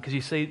 Because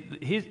you see,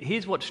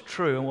 here's what's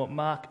true and what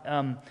Mark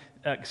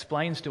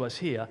explains to us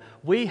here.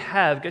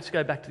 Let's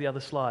go back to the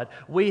other slide.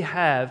 We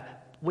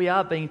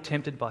are being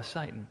tempted by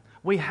Satan.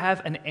 We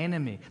have an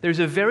enemy. There's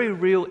a very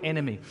real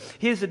enemy.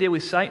 Here's the deal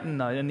with Satan,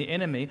 though, and the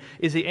enemy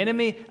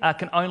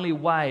can only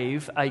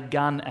wave a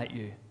gun at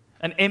you,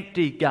 an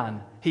empty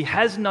gun. He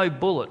has no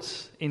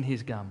bullets in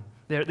his gun.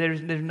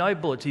 There's no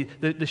bullets.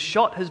 The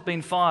shot has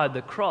been fired.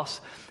 The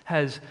cross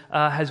has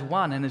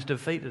won and has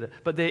defeated it.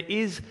 But there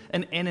is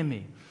an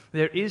enemy.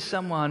 There is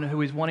someone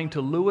who is wanting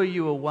to lure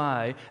you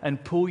away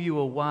and pull you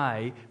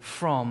away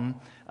from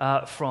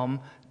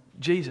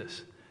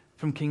Jesus,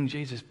 from King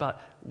Jesus.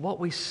 But what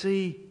we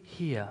see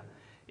here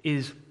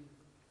is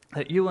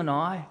that you and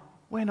I,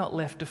 we're not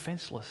left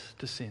defenseless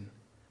to sin.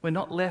 We're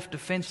not left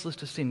defenseless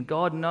to sin.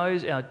 God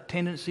knows our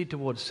tendency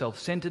towards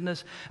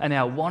self-centeredness and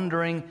our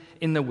wandering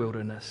in the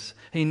wilderness.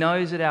 He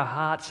knows that our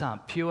hearts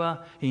aren't pure.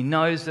 He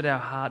knows that our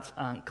hearts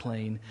aren't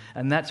clean.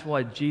 And that's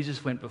why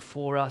Jesus went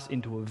before us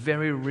into a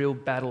very real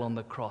battle on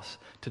the cross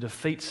to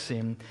defeat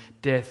sin,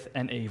 death,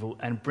 and evil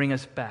and bring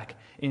us back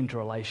into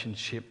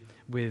relationship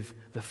with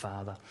the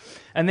Father.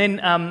 And then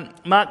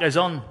Mark goes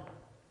on.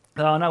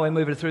 I know we're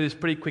moving through this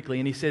pretty quickly,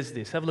 and he says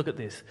this. Have a look at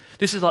this.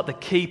 This is like the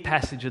key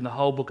passage in the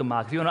whole book of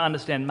Mark. If you want to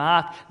understand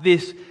Mark,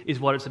 this is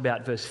what it's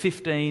about. Verse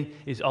 15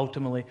 is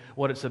ultimately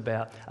what it's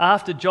about.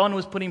 After John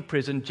was put in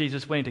prison,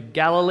 Jesus went into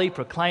Galilee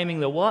proclaiming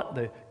the what?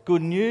 The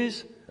good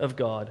news of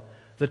God.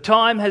 The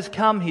time has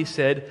come, he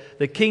said.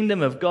 The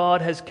kingdom of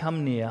God has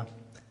come near.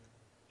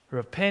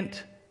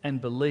 Repent and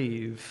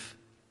believe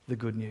the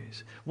good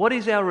news. What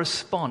is our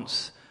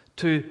response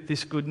to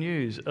this good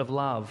news of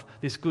love,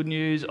 this good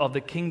news of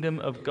the kingdom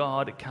of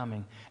God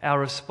coming? Our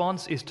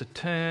response is to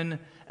turn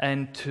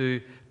and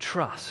to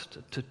trust.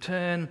 To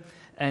turn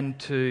and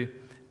to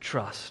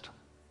trust.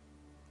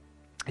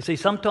 You see,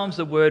 sometimes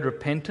the word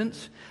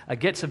repentance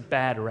gets a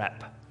bad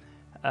rap.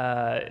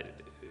 But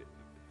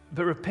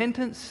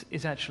repentance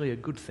is actually a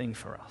good thing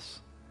for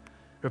us.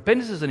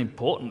 Repentance is an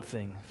important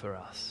thing for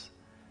us.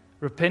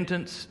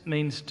 Repentance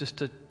means just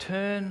to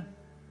turn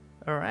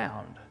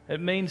around. It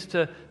means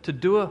to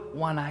do a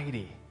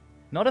 180,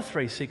 not a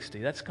 360.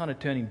 That's kind of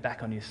turning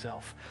back on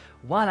yourself.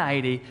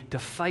 180 to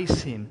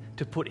face him,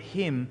 to put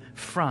him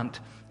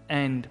front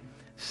and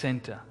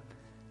center.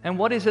 And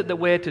what is it that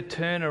we're to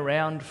turn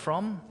around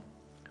from?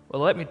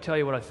 Well, let me tell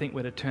you what I think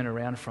we're to turn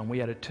around from.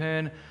 We are to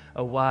turn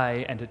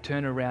away and to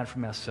turn around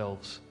from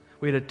ourselves.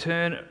 We're to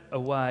turn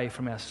away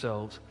from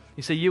ourselves.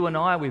 You see, you and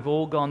I, we've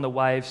all gone the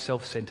way of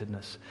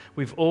self-centeredness.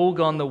 We've all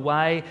gone the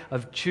way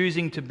of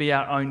choosing to be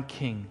our own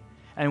king.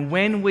 And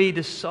when we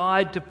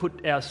decide to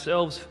put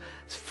ourselves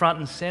front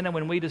and center,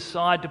 when we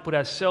decide to put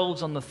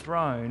ourselves on the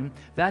throne,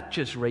 that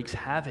just wreaks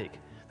havoc.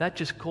 That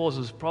just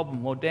causes a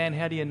problem. Well, Dan,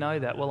 how do you know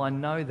that? Well, I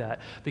know that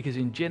because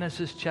in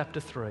Genesis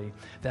chapter 3,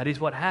 that is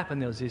what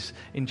happened. There was this,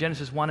 in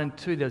Genesis 1 and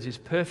 2, there was this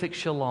perfect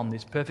shalom,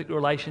 this perfect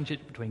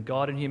relationship between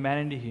God and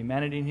humanity,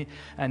 humanity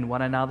and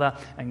one another,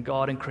 and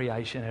God and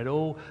creation. It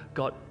all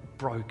got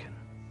broken,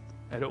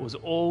 and it was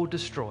all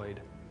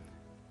destroyed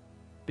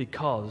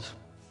because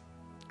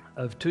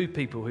of two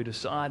people who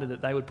decided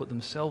that they would put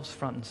themselves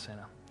front and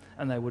center,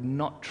 and they would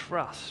not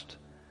trust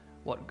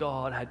what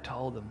God had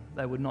told them.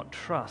 They would not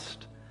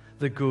trust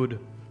the good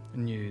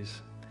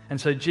news.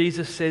 And so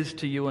Jesus says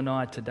to you and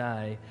I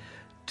today,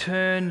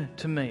 turn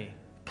to me,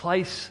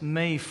 place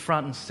me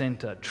front and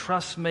center,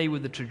 trust me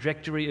with the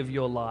trajectory of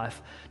your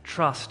life,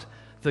 trust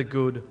the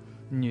good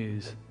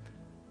news.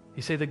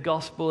 You see, the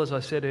gospel, as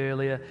I said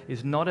earlier,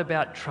 is not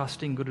about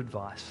trusting good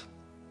advice.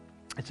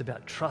 It's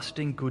about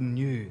trusting good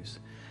news.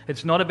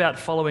 It's not about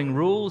following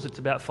rules, it's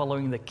about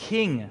following the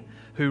King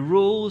who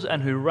rules and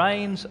who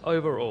reigns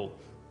over all.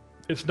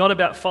 It's not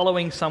about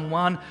following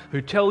someone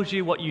who tells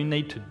you what you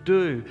need to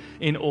do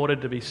in order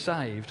to be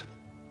saved.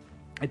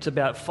 It's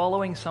about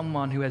following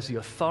someone who has the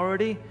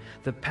authority,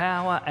 the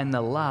power, and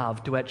the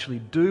love to actually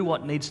do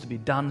what needs to be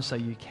done so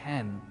you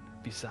can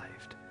be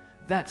saved.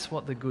 That's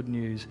what the good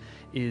news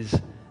is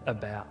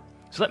about.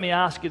 So let me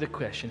ask you the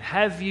question.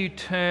 Have you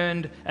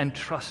turned and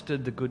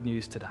trusted the good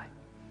news today?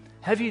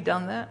 Have you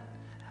done that?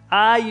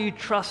 Are you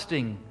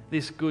trusting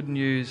this good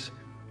news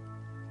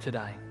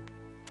today?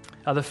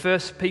 The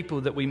first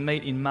people that we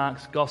meet in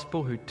Mark's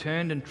Gospel who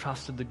turned and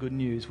trusted the good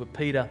news were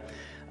Peter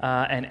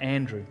and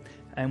Andrew.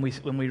 And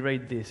when we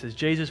read this, as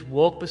Jesus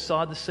walked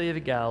beside the Sea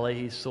of Galilee,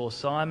 he saw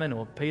Simon,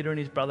 or Peter, and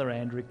his brother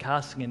Andrew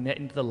casting a net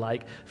into the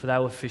lake, for they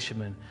were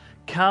fishermen.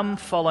 Come,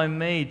 follow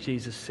me,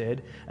 Jesus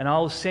said, and I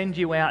will send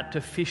you out to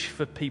fish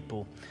for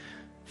people.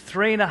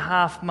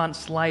 3.5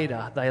 months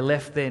later, they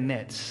left their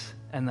nets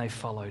and they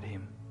followed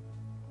him.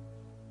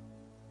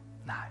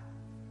 No.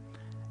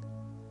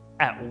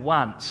 At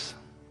once,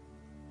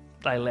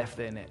 they left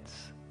their nets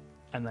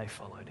and they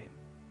followed him.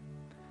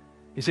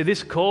 You see,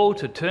 this call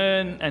to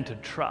turn and to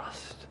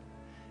trust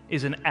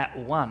is an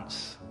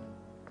at-once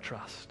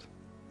trust.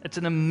 It's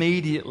an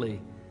immediately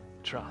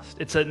trust.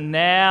 It's a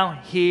now,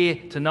 here,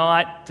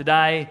 tonight,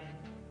 today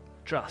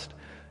trust.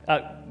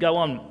 Go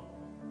on.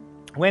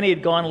 When he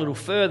had gone a little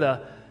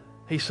further,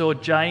 he saw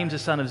James, the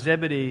son of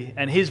Zebedee,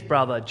 and his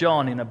brother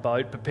John in a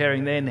boat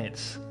preparing their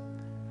nets.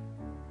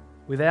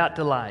 Without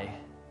delay,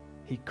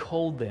 he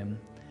called them,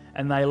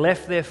 and they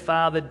left their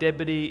father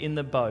Zebedee in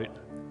the boat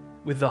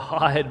with the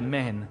hired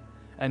men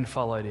and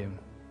followed him.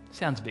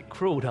 Sounds a bit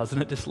cruel,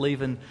 doesn't it? Just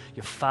leaving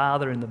your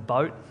father in the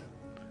boat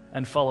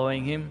and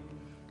following him.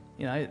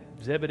 You know,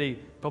 Zebedee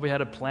probably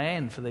had a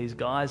plan for these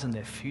guys and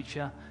their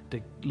future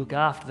to look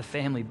after the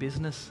family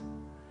business.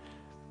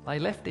 They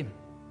left him.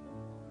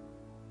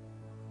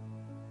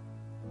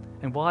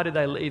 And why did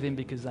they leave him?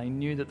 Because they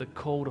knew that the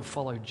call to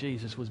follow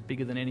Jesus was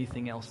bigger than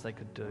anything else they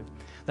could do.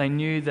 They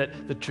knew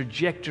that the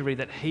trajectory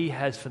that he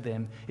has for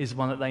them is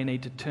one that they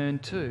need to turn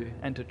to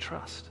and to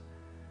trust.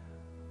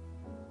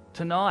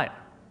 Tonight,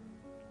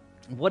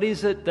 what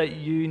is it that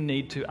you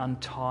need to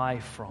untie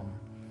from?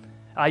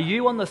 Are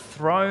you on the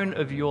throne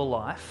of your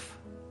life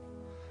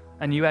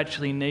and you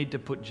actually need to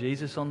put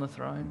Jesus on the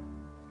throne?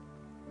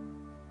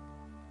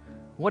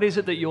 What is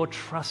it that you're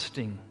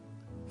trusting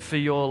for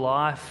your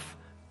life,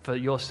 for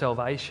your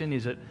salvation?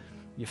 Is it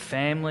your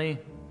family?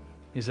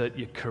 Is it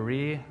your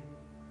career?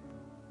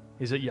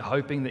 Is it you're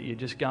hoping that you're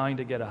just going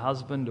to get a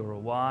husband or a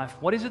wife?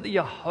 What is it that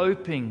you're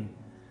hoping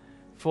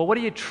for? What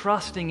are you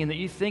trusting in that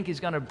you think is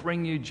going to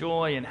bring you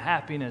joy and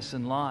happiness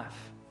and life?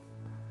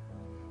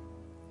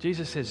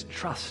 Jesus says,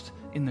 trust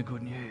in the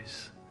good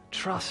news.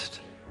 Trust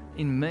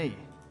in me.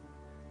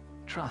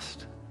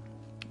 Trust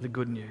the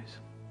good news.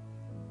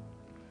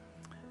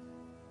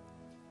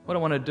 What I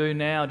want to do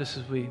now, just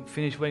as we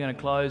finish, we're going to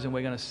close and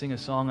we're going to sing a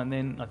song, and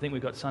then I think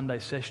we've got Sunday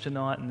sesh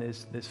tonight, and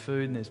there's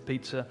food and there's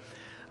pizza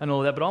and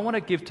all that. But I want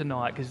to give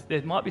tonight, because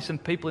there might be some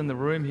people in the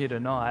room here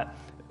tonight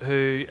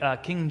who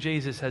King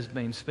Jesus has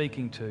been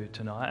speaking to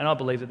tonight, and I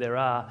believe that there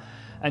are.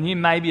 And you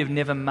maybe have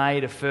never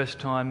made a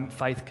first-time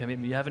faith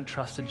commitment. You haven't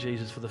trusted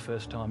Jesus for the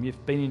first time.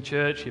 You've been in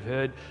church, you've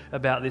heard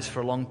about this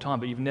for a long time,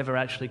 but you've never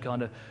actually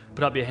kind of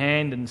put up your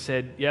hand and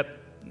said, yep,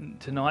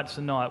 tonight's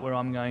the night where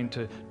I'm going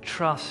to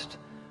trust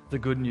the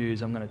good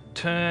news. I'm going to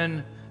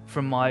turn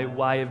from my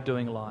way of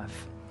doing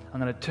life. I'm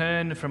going to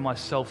turn from my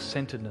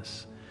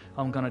self-centeredness.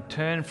 I'm going to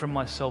turn from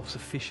my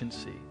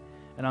self-sufficiency,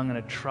 and I'm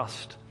going to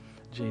trust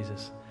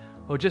Jesus.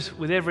 Or just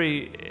with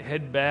every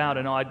head bowed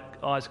and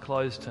eyes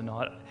closed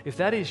tonight, if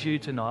that is you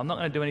tonight, I'm not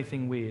going to do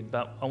anything weird,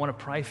 but I want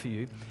to pray for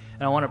you.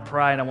 And I want to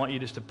pray, and I want you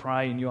just to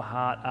pray in your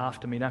heart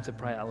after me. You don't have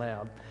to pray out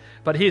loud.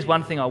 But here's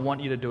one thing I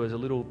want you to do as a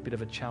little bit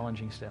of a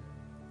challenging step.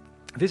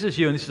 If this is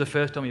you and this is the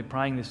first time you're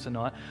praying this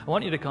tonight, I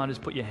want you to kind of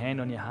just put your hand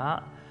on your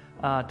heart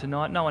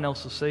tonight. No one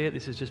else will see it.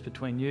 This is just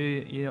between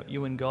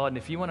you and God. And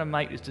if you want to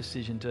make this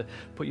decision to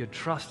put your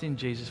trust in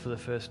Jesus for the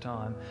first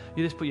time,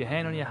 you just put your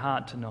hand on your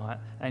heart tonight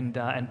and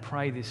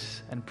pray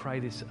this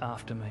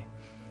after me.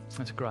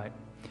 That's great.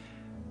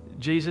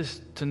 Jesus,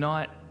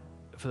 tonight,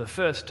 for the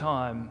first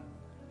time,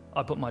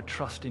 I put my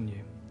trust in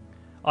you.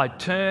 I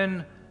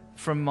turn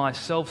from my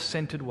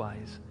self-centered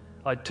ways.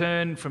 I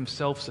turn from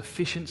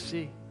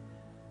self-sufficiency,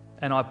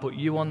 and I put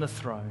you on the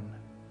throne,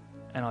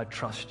 and I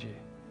trust you.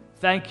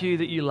 Thank you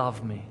that you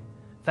love me.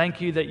 Thank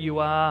you that you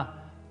are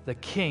the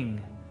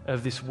King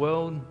of this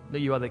world, that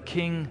you are the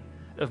King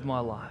of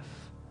my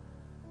life.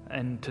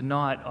 And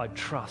tonight I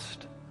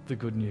trust the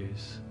good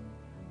news.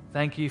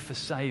 Thank you for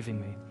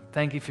saving me.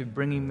 Thank you for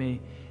bringing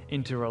me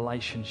into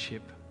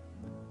relationship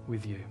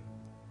with you.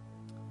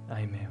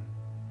 Amen.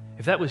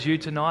 If that was you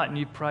tonight and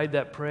you prayed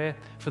that prayer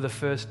for the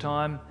first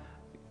time,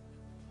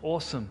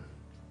 awesome.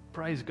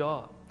 Praise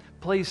God.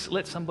 Please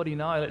let somebody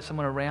know, let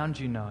someone around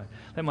you know.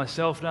 Let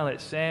myself know,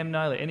 let Sam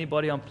know, let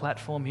anybody on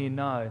platform here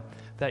know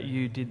that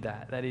you did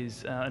that. That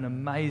is an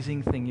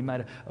amazing thing. You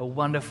made a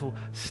wonderful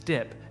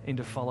step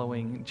into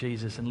following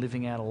Jesus and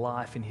living out a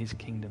life in his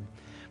kingdom.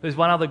 There's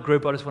one other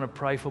group I just want to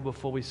pray for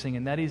before we sing,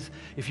 and that is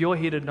if you're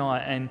here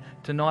tonight and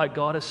tonight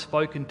God has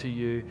spoken to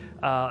you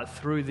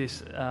through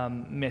this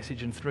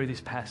message and through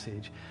this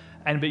passage,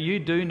 but you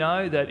do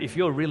know that if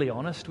you're really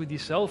honest with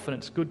yourself, and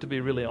it's good to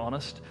be really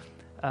honest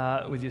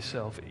with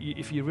yourself,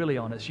 if you're really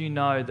honest, you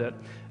know that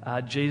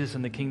Jesus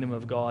and the kingdom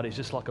of God is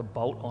just like a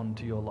bolt on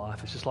to your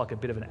life. It's just like a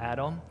bit of an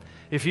add-on.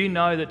 If you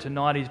know that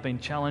tonight he's been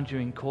challenging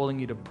you and calling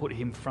you to put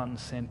him front and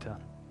center,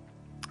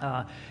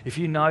 if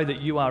you know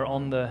that you are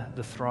on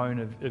the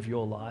throne of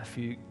your life,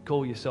 you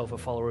call yourself a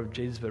follower of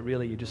Jesus, but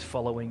really you're just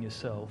following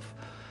yourself,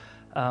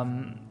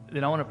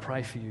 then I want to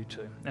pray for you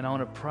too. And I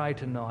want to pray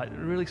tonight, a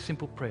really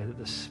simple prayer, that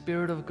the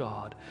Spirit of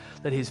God,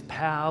 that his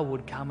power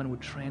would come and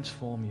would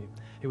transform you.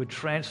 He would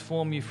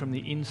transform you from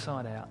the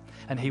inside out,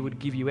 and he would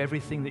give you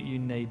everything that you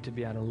need to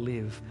be able to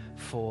live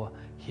for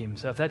him.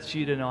 So if that's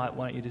you tonight,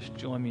 why don't you just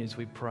join me as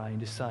we pray and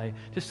just say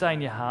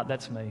in your heart,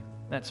 that's me,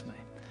 that's me.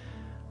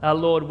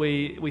 Lord,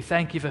 we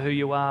thank you for who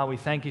you are. We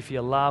thank you for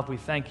your love. We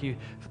thank you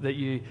that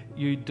you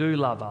do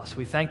love us.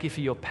 We thank you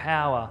for your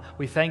power.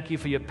 We thank you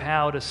for your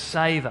power to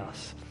save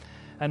us.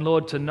 And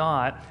Lord,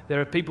 tonight,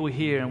 there are people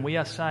here and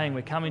we're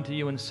coming to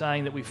you and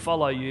saying that we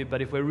follow you,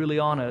 but if we're really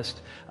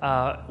honest,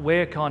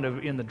 we're kind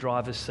of in the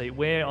driver's seat.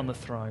 We're on the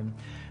throne.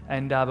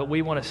 But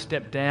we want to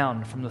step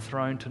down from the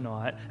throne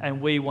tonight,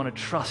 and we want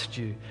to trust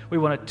you. We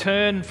want to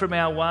turn from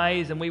our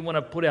ways, and we want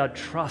to put our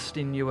trust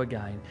in you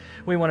again.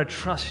 We want to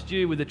trust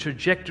you with the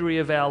trajectory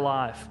of our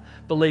life,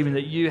 believing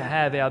that you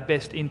have our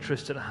best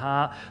interest at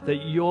heart,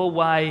 that your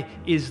way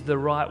is the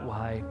right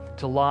way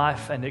to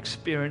life and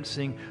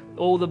experiencing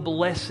all the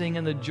blessing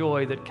and the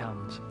joy that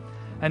comes.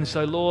 And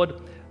so, Lord,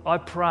 I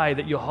pray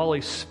that your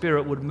Holy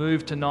Spirit would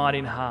move tonight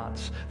in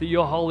hearts, that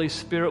your Holy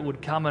Spirit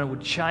would come and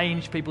would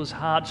change people's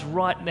hearts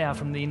right now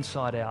from the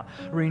inside out.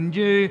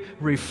 Renew,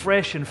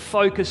 refresh, and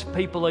focus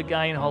people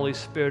again, Holy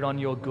Spirit, on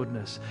your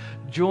goodness.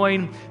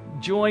 Join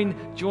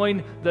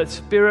the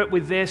Spirit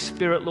with their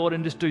spirit, Lord,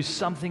 and just do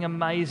something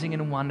amazing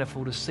and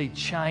wonderful to see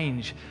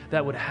change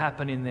that would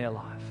happen in their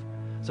life.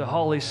 So,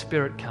 Holy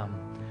Spirit, come.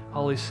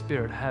 Holy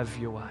Spirit, have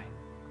your way.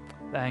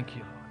 Thank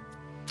you,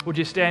 Lord. Would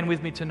you stand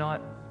with me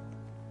tonight?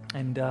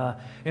 And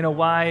in a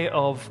way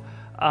of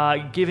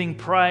giving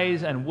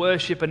praise and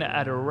worship and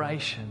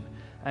adoration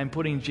and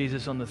putting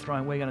Jesus on the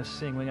throne, we're going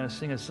to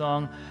sing a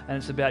song, and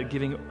it's about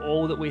giving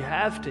all that we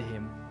have to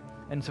him.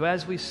 And so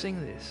as we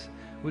sing this,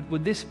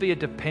 would this be a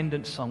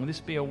dependent song? Would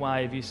this be a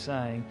way of you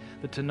saying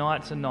that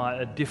tonight's a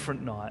night, a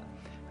different night?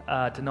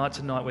 Tonight's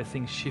a night where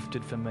things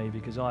shifted for me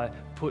because I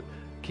put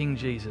King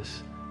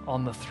Jesus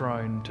on the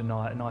throne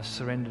tonight and I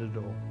surrendered it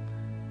all.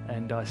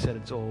 And I said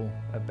it's all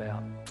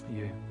about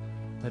you.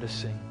 Let us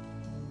sing.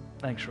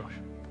 Thanks, Rosh.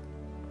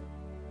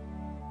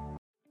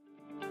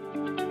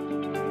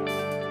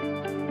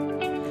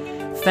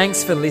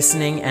 Thanks for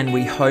listening, and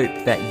we hope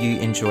that you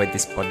enjoyed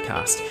this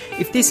podcast.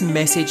 If this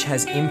message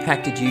has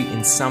impacted you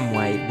in some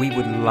way, we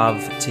would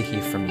love to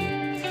hear from you.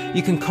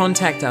 You can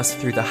contact us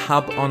through the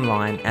Hub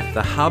online at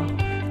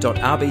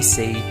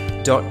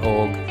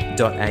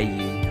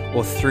thehub.rbc.org.au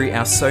or through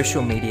our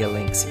social media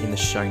links in the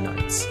show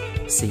notes.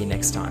 See you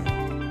next time.